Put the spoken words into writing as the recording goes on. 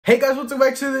Hey guys, welcome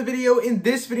back to the video. In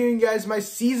this video, you guys, my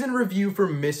season review for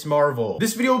Miss Marvel.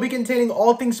 This video will be containing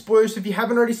all things spoilers, so if you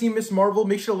haven't already seen Miss Marvel,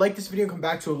 make sure to like this video and come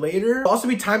back to it later. There'll also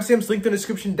be timestamps linked in the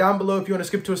description down below if you want to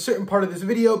skip to a certain part of this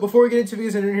video. Before we get into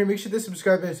videos and in here, make sure to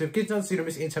subscribe and notifications on so you don't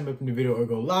miss any time of a new video or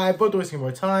go live. But don't waste any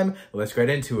more time, let's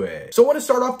get into it. So I want to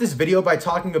start off this video by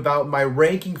talking about my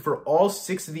ranking for all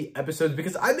 6 of the episodes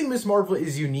because I think Miss Marvel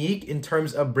is unique in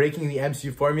terms of breaking the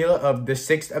MCU formula of the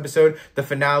 6th episode, the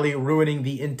finale, ruining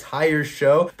the entire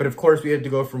show. But of course, we have to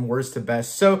go from worst to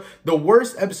best. So the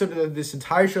worst episode of this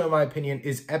entire show, in my opinion,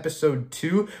 is episode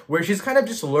 2, where she's kind of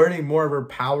just learning more of her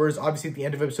powers. Obviously, at the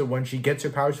end of episode 1, she gets her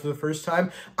powers for the first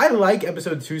time. I like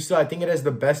episode 2 still. I think it has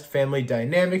the best family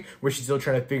dynamic, where she's still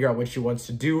trying to figure out what she wants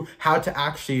to do, how to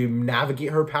actually navigate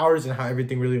her powers, and how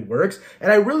everything really works.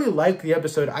 And I really like the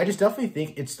episode. I just definitely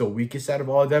think it's the weakest out of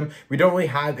all of them. We don't really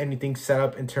have anything set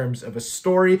up in terms of a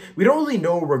story. We don't really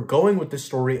know where we're going with the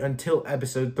story until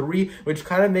episode 3, which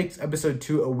kind of makes episode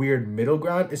 2 a weird middle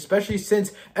ground, especially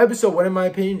since episode 1, in my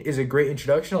opinion, is a great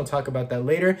introduction. I'll talk about that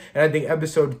later. And I think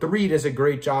episode 3 does a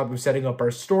great job of setting up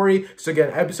our story. So again,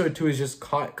 episode 2 is just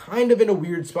caught kind of in a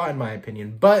weird spot, in my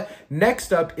opinion. But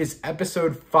next up is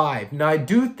episode 5. Now, I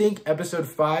do think episode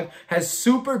 5 has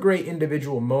super great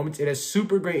individual moments. It has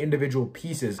super great individual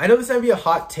pieces. I know this might be a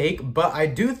hot take, but I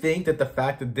do think that the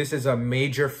fact that this is a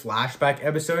major flashback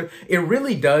episode, it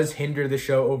really does hinder the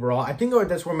show overall. I think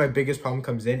that's where my biggest problem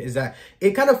comes in, is that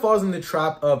it kind of falls in the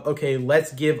trap of, okay,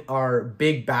 let's give our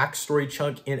big backstory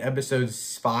chunk in episode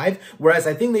 5, whereas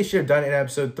I think they should have done it in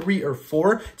episode 3 or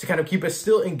 4 to kind of keep us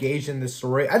still engaged in the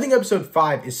story. I think episode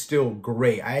 5 is still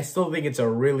great. I still think it's a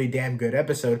really damn good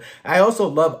episode. I also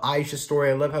love Aisha's story.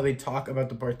 I love how they talk about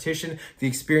the partition, the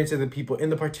experience of the people in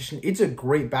the partition. It's a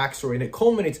great backstory, and it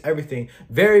culminates everything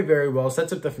very, very well,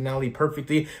 sets up the finale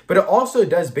perfectly, but it also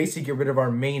does basically get rid of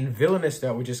our main villainous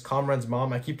threat, which is Kamran's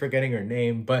mom. I keep forgetting her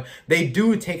name, but they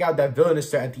do take out that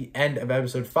villainous threat at the end of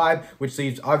episode 5, which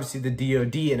leaves obviously the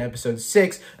DOD in episode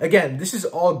 6. Again, this is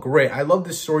all great. I love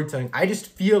this storytelling. I just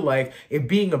feel like it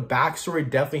being a backstory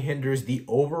definitely hinders the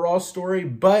overall story.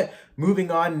 But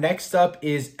moving on, next up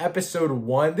is episode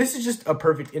 1. This is just a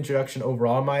perfect introduction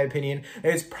overall, in my opinion,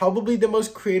 and it's probably the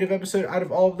most creative episode out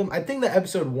of all of them. I think that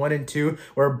episode 1 and 2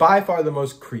 were by far the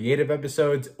most creative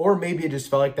episodes, or maybe it just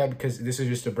felt like that because this is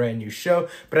just a brand new show.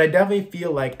 But I definitely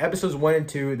feel like episodes 1 and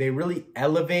 2, they really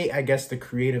elevate, I guess, the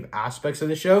creative aspects of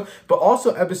the show. But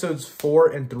also episodes 4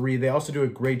 and 3, they also do a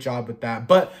great job with that.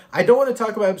 But I don't want to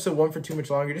talk about episode 1 for too much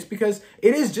longer, just because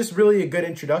it is just really a good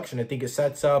introduction. I think it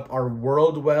sets up our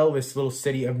world well, this little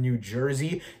city of New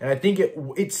Jersey, and I think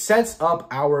it sets up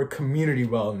our community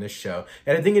well in this show.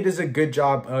 And I think it does a good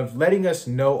job of letting us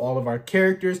know all of our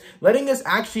characters, letting us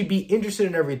actually be interested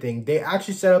in everything. They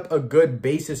actually set up a good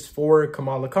basis for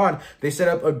Kamala Khan. They set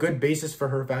up a good basis for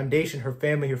her foundation, her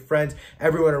family, her friends,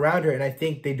 everyone around her, and I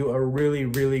think they do a really,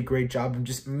 really great job of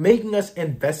just making us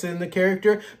invested in the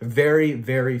character very,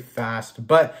 very fast.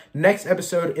 But next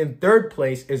episode, in 3rd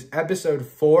place, is episode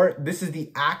 4. This is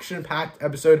the action-packed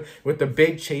episode with the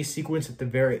big chase sequence at the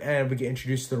very end. We get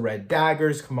introduced to the red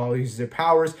daggers, Kamala uses her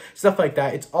powers, stuff like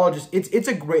that. It's all just, it's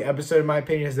a great episode, in my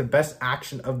opinion. It has the best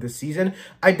action of the season.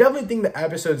 I definitely think that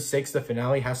episode 6, the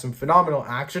finale, has some phenomenal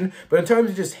action, but in terms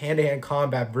of just hand-to-hand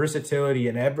combat, versatility,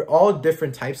 and all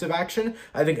different types of action,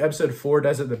 I think episode 4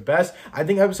 does it the best. I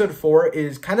think episode 4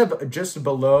 is kind of just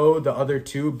below the other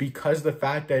 2 because of the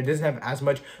fact that it doesn't have as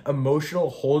much emotional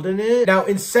hold in it. Now,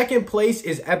 in 2nd place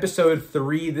is episode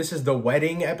 3. This is the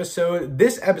wedding episode.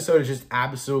 This episode is just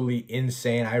absolutely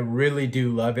insane. I really do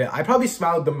love it. I probably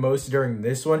smiled the most during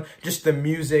this one. Just the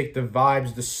music, the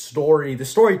vibes, the story, the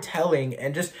storytelling,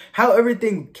 and just how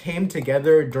everything came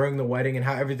together during the wedding and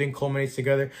how everything culminates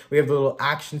together. We have the little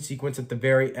action sequence at the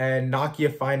very end,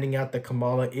 Nakia finding out that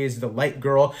Kamala is the light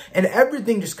girl, and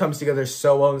everything just comes together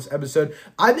so well in this episode.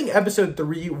 I think episode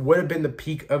 3 would have been the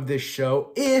peak of this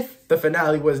show if the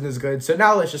finale wasn't as good. So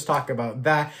now let's just talk about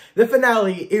that. The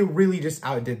finale, it really just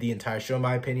outdid the entire show, in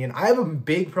my opinion. I have a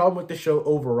big problem with the show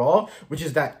overall, which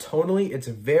is that tonally, it's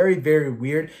very, very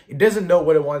weird. It doesn't know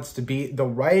what it wants to be. The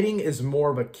writing is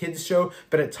more of a kid's show,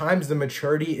 but at times the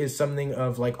maturity is something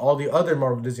of like all the other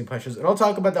Marvel Disney Plus shows. And I'll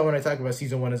talk about that when I talk about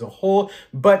season 1 as a whole.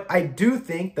 But I do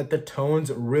think that the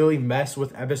tones really mess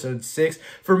with episode 6.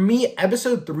 For me,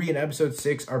 episode 3 and episode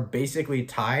 6 are basically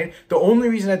tied. The only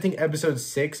reason I think episode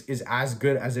 6 is is as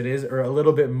good as it is, or a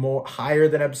little bit more higher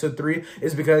than episode 3,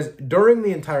 is because during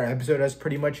the entire episode I was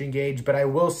pretty much engaged. But I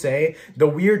will say the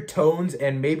weird tones,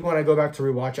 and maybe when I go back to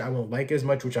rewatch it I won't like it as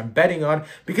much, which I'm betting on,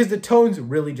 because the tones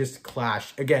really just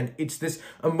clash. Again, it's this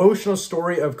emotional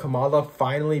story of Kamala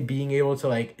finally being able to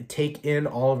like take in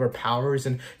all of her powers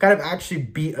and kind of actually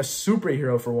be a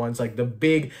superhero for once, like the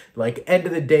big like end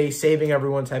of the day saving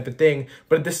everyone type of thing.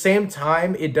 But at the same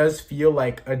time, it does feel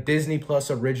like a Disney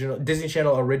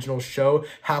Channel original show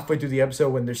halfway through the episode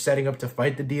when they're setting up to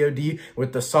fight the DoD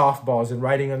with the softballs and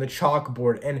writing on the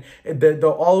chalkboard and the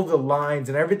all of the lines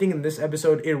and everything in this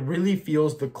episode. It really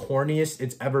feels the corniest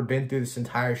it's ever been through this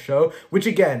entire show, which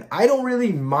again, I don't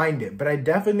really mind it, but I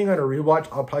definitely think on a rewatch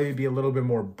I'll probably be a little bit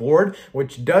more bored,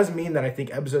 which does mean that I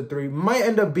think episode 3 might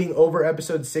end up being over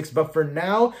episode 6. But for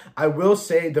now, I will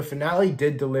say the finale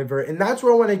did deliver, and that's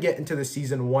where I want to get into the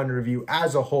season 1 review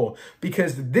as a whole,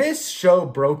 because this show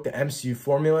broke the MCU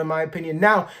formula in my opinion.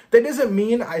 Now, that doesn't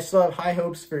mean I still have high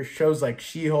hopes for shows like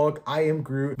She-Hulk, I Am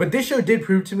Groot, but this show did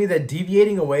prove to me that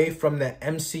deviating away from the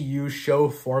MCU show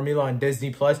formula on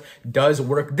Disney Plus does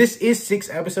work. This is 6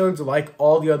 episodes like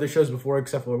all the other shows before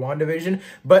except for WandaVision,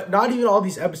 but not even all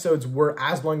these episodes were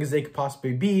as long as they could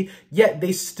possibly be, yet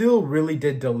they still really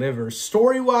did deliver.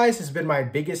 Story-wise has been my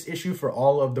biggest issue for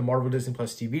all of the Marvel Disney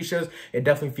Plus TV shows. It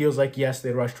definitely feels like, yes,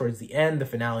 they rush towards the end. The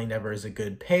finale never is a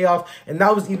good payoff, and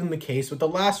that was even the case with the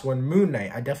last one, Moon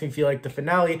Knight. I definitely feel like the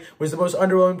finale was the most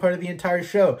underwhelming part of the entire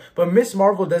show, but Miss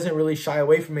Marvel doesn't really shy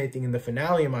away from anything in the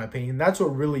finale, in my opinion. That's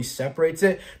what really separates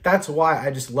it. That's why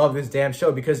I just love this damn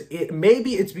show, because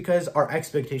maybe it's because our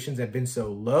expectations have been so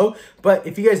low, but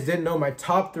if you guys didn't know, my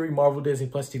top 3 Marvel Disney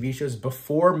Plus TV shows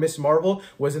before Miss Marvel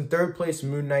was in 3rd place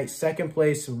Moon Knight, 2nd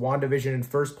place WandaVision, and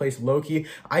 1st place Loki.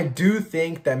 I do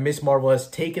think that Miss Marvel has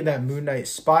taken that Moon Knight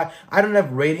spot. I don't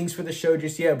have ratings for the show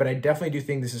just yet, but I definitely do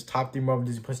think this is top 3 Marvel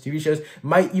Disney Plus TV shows.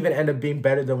 Might even end up being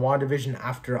better than WandaVision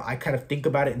after I kind of think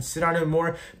about it and sit on it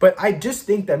more. But I just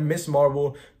think that Miss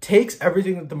Marvel takes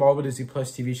everything that the Marvel Disney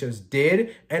Plus TV shows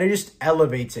did and it just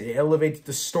elevates it. It elevates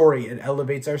the story. It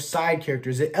elevates our side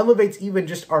characters. It elevates even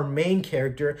just our main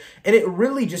character. And it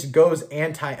really just goes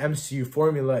anti-MCU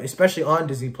formula, especially on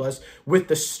Disney Plus, with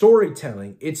the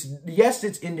storytelling. Yes,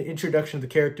 it's in the introduction of the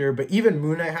character, but even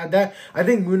Moon Knight had that. I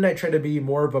think Moon Knight tried to be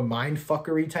more of a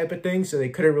mindfuckery type of thing, so they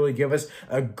couldn't really give us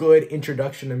a good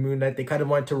introduction to Moon Knight. They kind of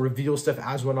wanted to reveal stuff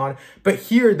as went on. But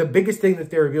here, the biggest thing that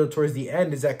they revealed towards the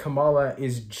end is that Kamala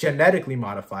is genetically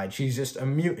modified. She's just a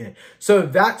mutant. So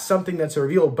that's something that's a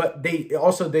reveal, but they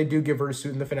do give her a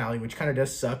suit in the finale, which kind of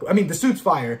does suck. I mean, the suit's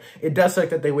fire. It does suck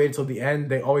that they waited till the end.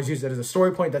 They always use that as a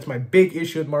story point. That's my big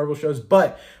issue with Marvel shows,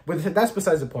 but that's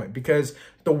besides the point, because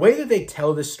the way that they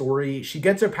tell this story, she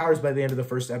gets her powers by the end of the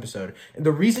 1st episode. And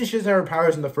the reason she doesn't have her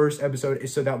powers in the 1st episode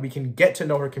is so that we can get to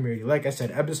know her community. Like I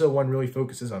said, episode 1 really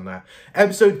focuses on that.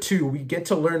 Episode 2, we get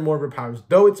to learn more of her powers.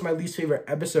 Though it's my least favorite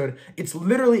episode, it's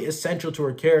literally essential to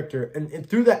her character. And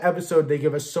through that episode, they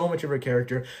give us so much of her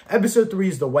character. Episode 3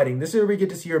 is the wedding. This is where we get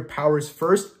to see her powers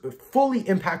first fully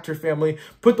impact her family,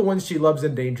 put the ones she loves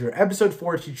in danger. Episode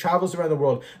 4, she travels around the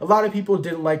world. A lot of people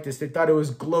didn't like this. They thought it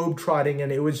was globe-trotting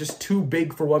and it was just too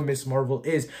big for what Miss Marvel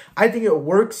is. I think it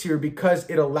works here because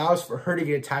it allows for her to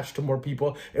get attached to more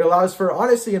people. It allows for,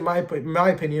 honestly, in my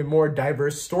opinion, more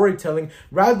diverse storytelling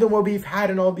rather than what we've had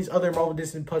in all these other Marvel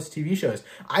Disney Plus TV shows.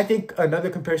 I think another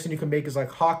comparison you can make is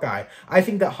like Hawkeye. I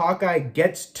think that Hawkeye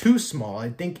gets too small. I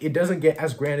think it doesn't get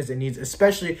as grand as it needs,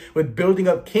 especially with building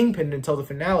up Kingpin until the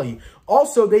finale.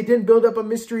 Also, they didn't build up a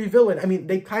mystery villain. I mean,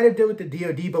 they kind of did with the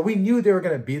DoD, but we knew they were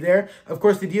going to be there. Of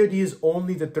course, the DoD is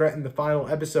only the threat in the final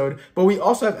episode, but we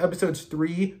also have episodes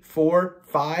 3, 4,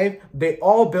 5. They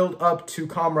all build up to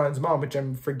Kamran's mom, which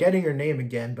I'm forgetting her name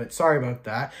again, but sorry about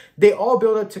that. They all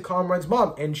build up to Kamran's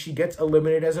mom, and she gets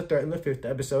eliminated as a threat in the 5th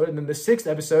episode, and then the 6th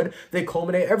episode, they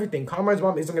culminate everything. Kamran's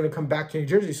mom isn't going to come back to New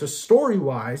Jersey, so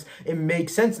story-wise, it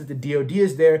makes sense that the DoD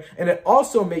is there, and it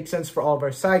also makes sense for all of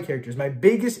our side characters. My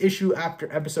biggest issue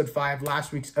after episode 5,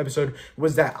 last week's episode,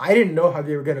 was that I didn't know how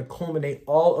they were going to culminate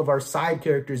all of our side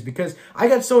characters because I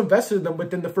got so invested in them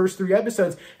within the first 3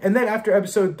 episodes, and then after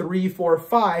episode 3, 4,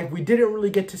 5, we didn't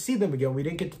really get to see them again. We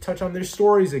didn't get to touch on their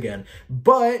stories again.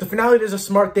 But the finale does a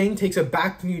smart thing, takes it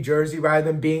back to New Jersey rather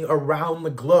than being around the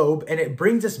globe, and it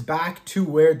brings us back to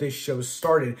where this show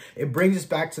started. It brings us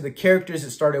back to the characters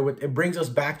it started with. It brings us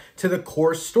back to the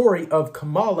core story of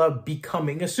Kamala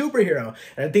becoming a superhero.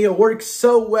 And I think it works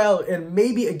so well, and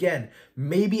maybe, again,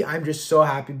 maybe I'm just so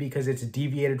happy because it's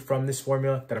deviated from this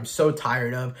formula that I'm so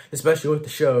tired of, especially with the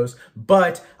shows.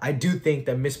 But I do think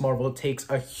that Miss Marvel takes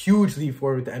a huge leap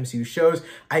forward with the MCU shows.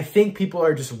 I think people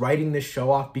are just writing this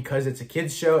show off because it's a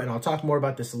kid's show, and I'll talk more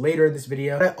about this later in this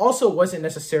video. But I also wasn't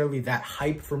necessarily that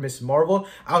hyped for Miss Marvel.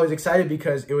 I was excited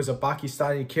because it was a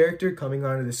Pakistani character coming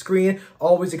onto the screen.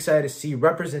 Always excited to see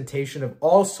representation of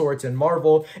all sorts in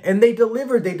Marvel, and they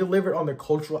delivered. They delivered on the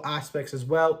cultural aspects as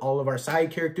well. All of our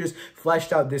side characters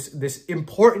fleshed out this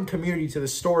important community to the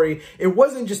story. It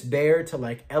wasn't just there to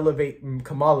like elevate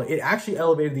Kamala. It actually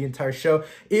elevated the entire show.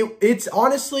 It's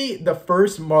honestly the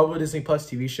first Marvel Disney Plus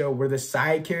TV show where the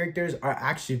side characters are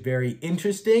actually very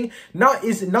interesting. Not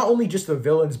only just the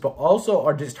villains, but also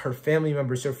are just her family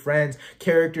members, her friends,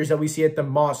 characters that we see at the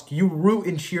mosque. You root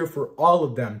and cheer for all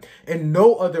of them, and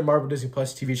no other Marvel Disney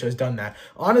Plus TV show has done that.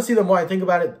 Honestly, the more I think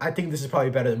about it, I think this is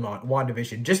probably better than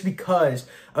WandaVision, just because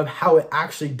of how it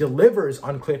actually delivers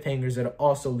on cliffhangers that it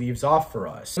also leaves off for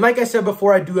us. And like I said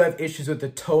before, I do have issues with the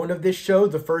tone of this show.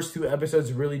 The first 2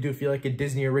 episodes really do feel like a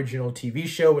Disney original TV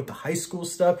show with the high school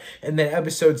stuff, and then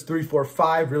episodes 3, 4,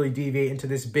 5 really deviate into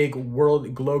this big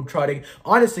world globetrotting,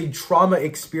 honestly trauma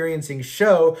experiencing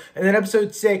show. And then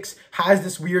episode 6 has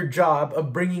this weird job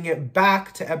of bringing it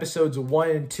back to episodes 1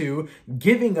 and 2,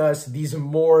 giving us these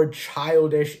more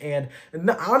childish and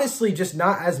honestly just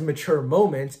not as mature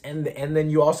moments. And then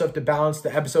you also have to balance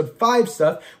the episode 5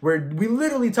 stuff where we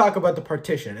literally talk about the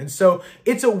partition. And so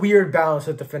it's a weird balance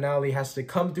that the finale has to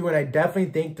come through. And I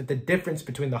definitely think that the difference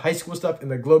between the high school stuff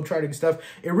and the globetrotting stuff,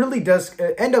 it really does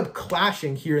end up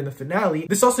clashing here in the finale.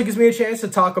 This also gives me a chance to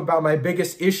talk about my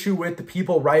biggest issue with the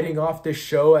people writing off this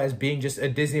show as being just a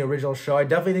Disney original show. I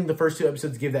definitely think the first 2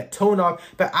 episodes give that tone off,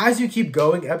 but as you keep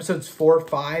going, episodes 4,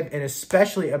 5, and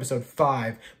especially episode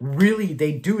 5, really,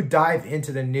 they do dive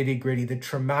into the nitty-gritty, the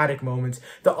traumatic moments,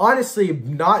 the honestly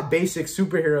not basic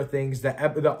superhero things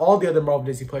that all the other Marvel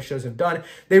Disney Plus shows have done.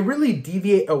 They really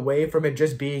deviate away from it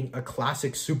just being a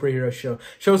classic superhero show.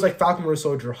 Shows like Falcon and Winter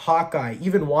Soldier, Hawkeye,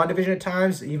 even WandaVision at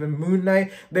times, even Moon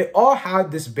Knight, they all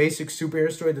have this basic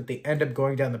superhero story that they end up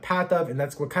going down the path of, and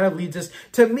that's what kind of leads us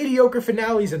to mediocre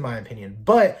finales, in my opinion.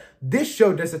 But this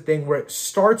show does a thing where it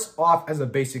starts off as a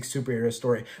basic superhero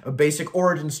story, a basic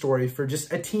origin story for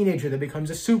just a teenager that becomes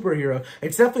a superhero.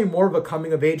 It's definitely more of a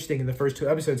coming of age thing in the first 2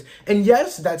 episodes. And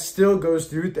yes, that still goes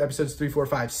through to episodes 3, 4,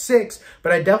 5, 6,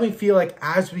 but I definitely feel like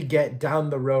as we get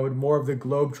down the road, more of the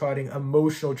globetrotting,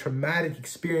 emotional, traumatic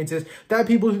experiences that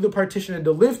people through the partition had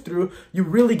to live through, you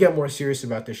really get more serious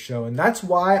about this show. And that's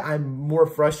why I'm more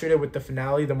frustrated with the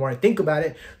finale the more I think about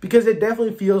it, because it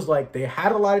definitely feels like they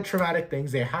had a lot of traumatic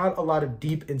things, they had a lot of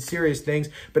deep and serious things,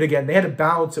 but again, they had to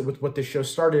balance it with what the show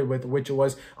started with, which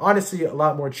was honestly a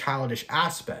lot more childish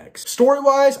aspects.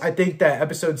 Story-wise, I think that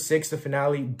episode 6, the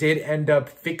finale, did end up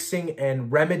fixing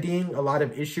and remedying a lot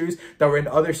of issues that were in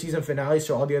other season finales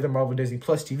to all the other Marvel Disney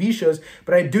Plus TV shows,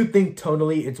 but I do think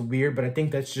tonally it's weird, but I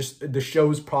think that's just the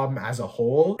show's problem as a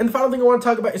whole. And the final thing I want to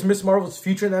talk about is Miss Marvel's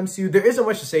future in the MCU. There isn't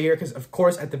much to say here because, of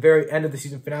course, at the very end of the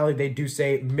season finale, they do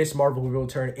say Miss Marvel will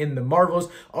return in the Marvels.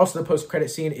 Also, the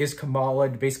post-credit scene is Kamala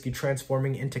basically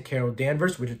transforming into Carol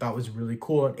Danvers, which I thought was really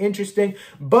cool and interesting.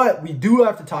 But we do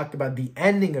have to talk about the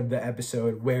ending of the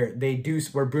episode where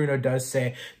Bruno does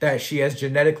say that she has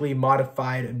genetically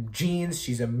modified genes.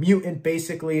 She's a mutant,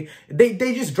 basically. They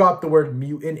just dropped the word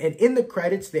mutant, and in the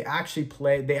credits they actually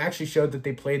showed that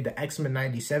they played the X-Men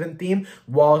 97 theme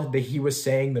while he was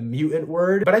saying the mutant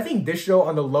word. But I think this show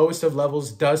on the lowest of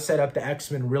levels does set up the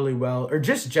X-Men really well, or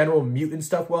just general mutant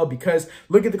stuff well, because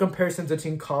look at the comparisons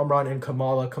between Kamran and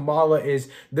Kamala. Kamala is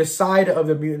the side of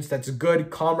the mutants that's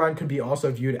good. Kamran could be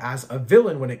also viewed as a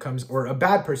villain when it comes, or a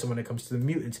bad person when it comes to the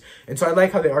mutants. And so I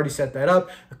like how they already set that up.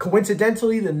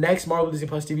 Coincidentally, the next Marvel Disney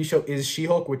Plus TV show is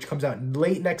She-Hulk, which comes out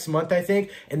late next month, I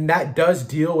think. And that does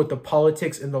deal with the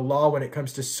politics and the law when it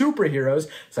comes to superheroes.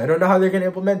 So I don't know how they're going to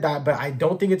implement that, but I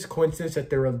don't think it's a coincidence that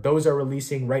those are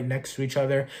releasing right next to each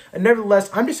other. And nevertheless,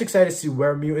 I'm just excited to see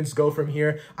where mutants go from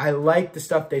here. I like the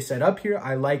stuff they set up here.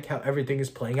 I like how everything is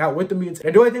playing out with the mutants.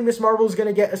 And do I think Miss Marvel is going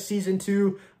to get a season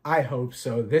 2? I hope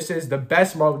so. This is the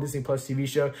best Marvel Disney Plus TV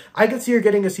show. I could see her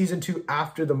getting a season 2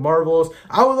 after the Marvels.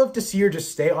 I would love to see her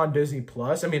just stay on Disney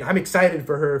Plus. I mean, I'm excited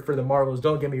for her for the Marvels,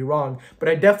 don't get me wrong, but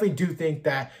I definitely do think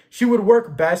that she would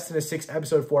work best in a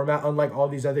 6-episode format, unlike all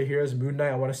these other heroes. Moon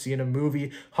Knight, I want to see in a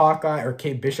movie. Hawkeye or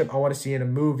Kate Bishop, I want to see in a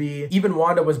movie. Even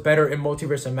Wanda was better in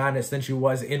Multiverse of Madness than she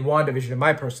was in WandaVision, in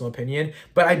my personal opinion.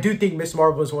 But I do think Miss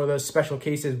Marvel is one of those special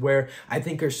cases where I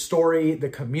think her story, the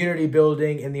community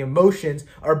building, and the emotions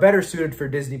are are better suited for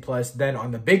Disney Plus than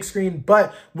on the big screen,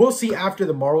 but we'll see after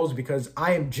the Marvels because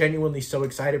I am genuinely so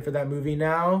excited for that movie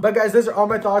now. But guys, those are all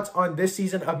my thoughts on this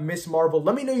season of Miss Marvel.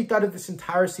 Let me know what you thought of this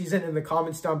entire season in the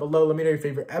comments down below. Let me know your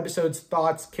favorite episodes,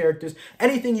 thoughts, characters,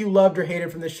 anything you loved or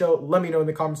hated from the show. Let me know in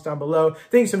the comments down below.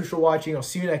 Thanks so much for watching. I'll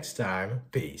see you next time.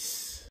 Peace.